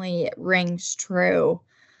definitely rings true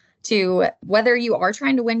to whether you are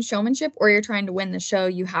trying to win showmanship or you're trying to win the show.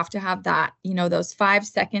 You have to have that, those 5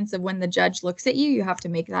 seconds of when the judge looks at you, you have to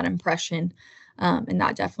make that impression. And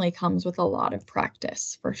that definitely comes with a lot of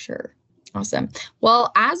practice for sure. Awesome.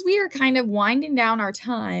 Well, as we are kind of winding down our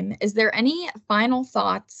time, is there any final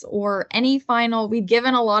thoughts or we've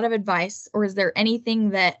given a lot of advice, or is there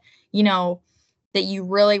anything that, that you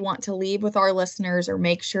really want to leave with our listeners or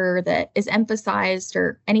make sure that is emphasized,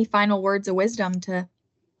 or any final words of wisdom to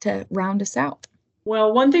round us out?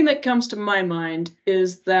 Well, one thing that comes to my mind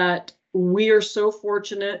is that we are so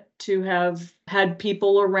fortunate to have had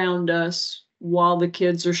people around us while the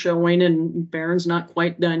kids are showing, and Barron's not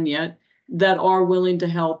quite done yet, that are willing to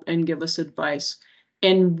help and give us advice.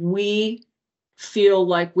 And we feel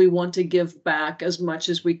like we want to give back as much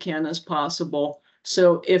as we can as possible.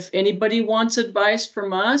 So if anybody wants advice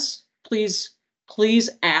from us, please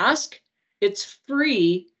ask. It's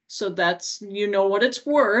free. So that's, what it's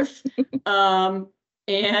worth.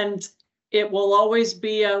 And it will always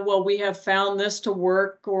be well, we have found this to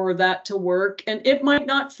work or that to work. And it might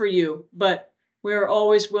not for you, but we're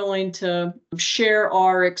always willing to share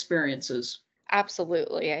our experiences.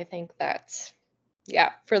 Absolutely. I think that's,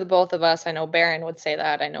 for the both of us. I know Barron would say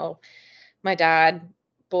that. I know my dad,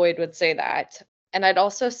 Boyd, would say that. And I'd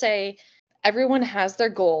also say everyone has their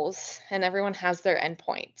goals and everyone has their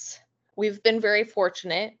endpoints. We've been very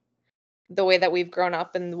fortunate the way that we've grown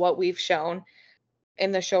up and what we've shown in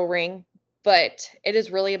the show ring, but it is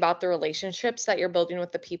really about the relationships that you're building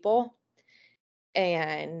with the people,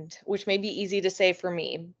 and which may be easy to say for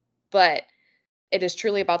me, but it is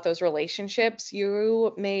truly about those relationships.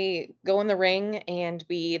 You may go in the ring and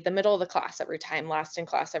be the middle of the class every time, last in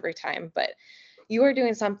class every time, but you are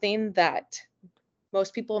doing something that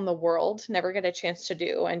most people in the world never get a chance to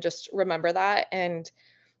do. And just remember that and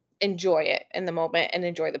enjoy it in the moment and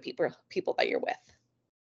enjoy the people that you're with.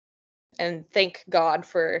 And thank God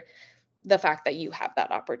for the fact that you have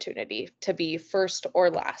that opportunity to be first or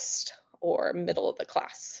last or middle of the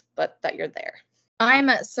class, but that you're there.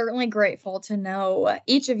 I'm certainly grateful to know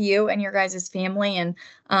each of you and your guys' family. And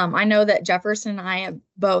I know that Jefferson and I have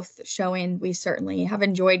both showing, we certainly have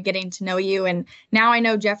enjoyed getting to know you. And now I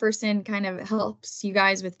know Jefferson kind of helps you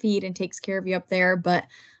guys with feed and takes care of you up there. But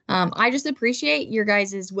I just appreciate your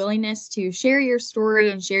guys' willingness to share your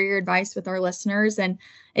story and share your advice with our listeners. And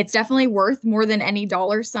it's definitely worth more than any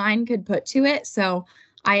 $ could put to it. So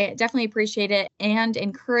I definitely appreciate it and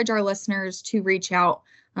encourage our listeners to reach out.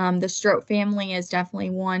 The Strope family is definitely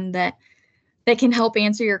one that that can help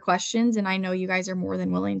answer your questions. And I know you guys are more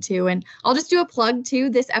than willing to. And I'll just do a plug too.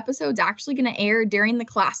 This episode's actually going to air during the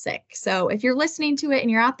Classic. So if you're listening to it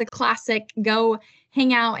and you're at the Classic, go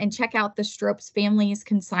hang out and check out the Strope's family's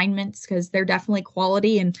consignments, because they're definitely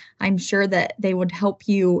quality. And I'm sure that they would help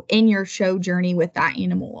you in your show journey with that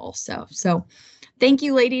animal also. So thank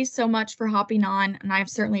you, ladies, so much for hopping on. And I've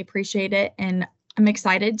certainly appreciate it. And I'm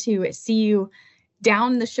excited to see you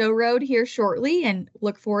down the show road here shortly and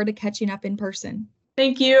look forward to catching up in person.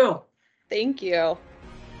 Thank you. Thank you.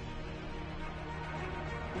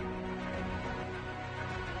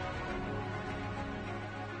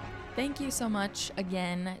 Thank you so much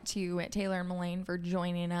again to Tejlor and MaLaine for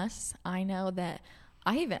joining us. I know that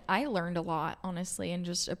I learned a lot, honestly, and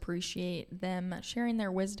just appreciate them sharing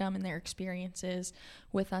their wisdom and their experiences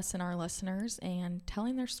with us and our listeners and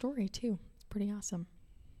telling their story too. It's pretty awesome.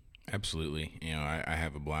 Absolutely. You know, I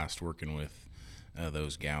have a blast working with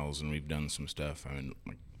those gals, and we've done some stuff. I mean,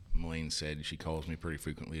 like MaLaine said, she calls me pretty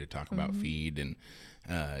frequently to talk about feed, and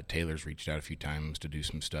Taylor's reached out a few times to do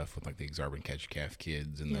some stuff with like the Exarban Catch Calf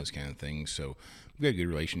kids and those kind of things. So we've got a good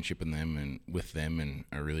relationship with them, and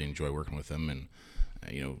I really enjoy working with them. And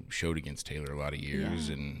showed against Tejlor a lot of years,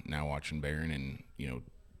 and now watching Baron, and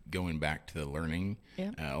going back to the learning.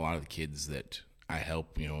 A lot of the kids that I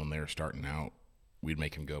help, when they're starting out, we'd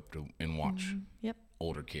make him go up to and watch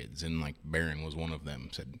older kids, and like Baron was one of them.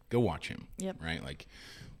 Said, go watch him. Right, like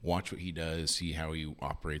watch what he does, see how he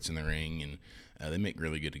operates in the ring, and they make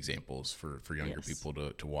really good examples for younger people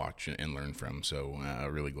to watch and learn from. So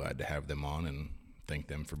really glad to have them on, and thank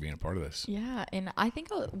them for being a part of this. Yeah, and I think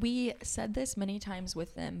we said this many times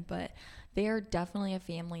with them, but they are definitely a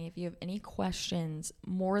family. If you have any questions,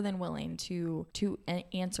 more than willing to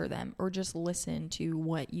answer them, or just listen to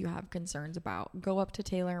what you have concerns about. Go up to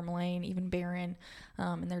Tejlor and MaLaine, even Baron,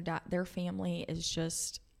 and their family is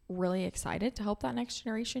just really excited to help that next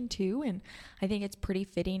generation too. And I think it's pretty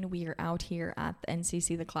fitting. We are out here at the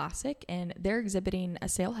NCC the Classic, and they're exhibiting a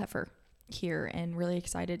sale heifer here, and really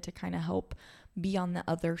excited to kind of help be on the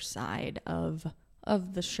other side of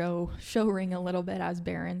the show ring a little bit as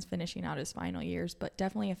Baron's finishing out his final years. But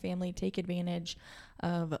definitely a family. Take advantage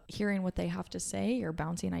of hearing what they have to say or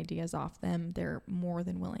bouncing ideas off them. They're more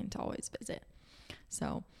than willing to always visit.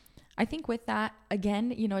 So I think with that,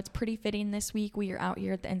 again, it's pretty fitting this week. We are out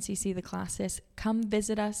here at the NCC the Classic. Come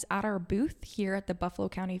visit us at our booth here at the Buffalo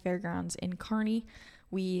County Fairgrounds in Kearney.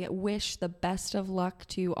 We wish the best of luck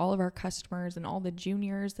to all of our customers and all the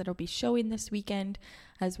juniors that will be showing this weekend,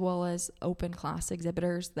 as well as open class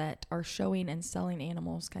exhibitors that are showing and selling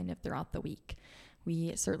animals kind of throughout the week.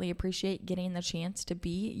 We certainly appreciate getting the chance to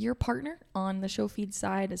be your partner on the show feed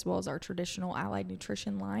side, as well as our traditional Allied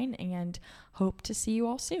Nutrition line, and hope to see you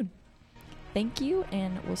all soon. Thank you,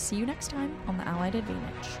 and we'll see you next time on the Allied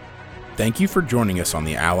Advantage. Thank you for joining us on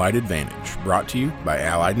the Allied Advantage, brought to you by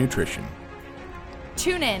Allied Nutrition.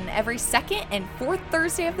 Tune in every second and fourth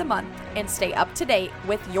Thursday of the month and stay up to date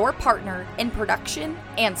with your partner in production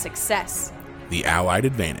and success. The Allied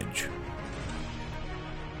Advantage.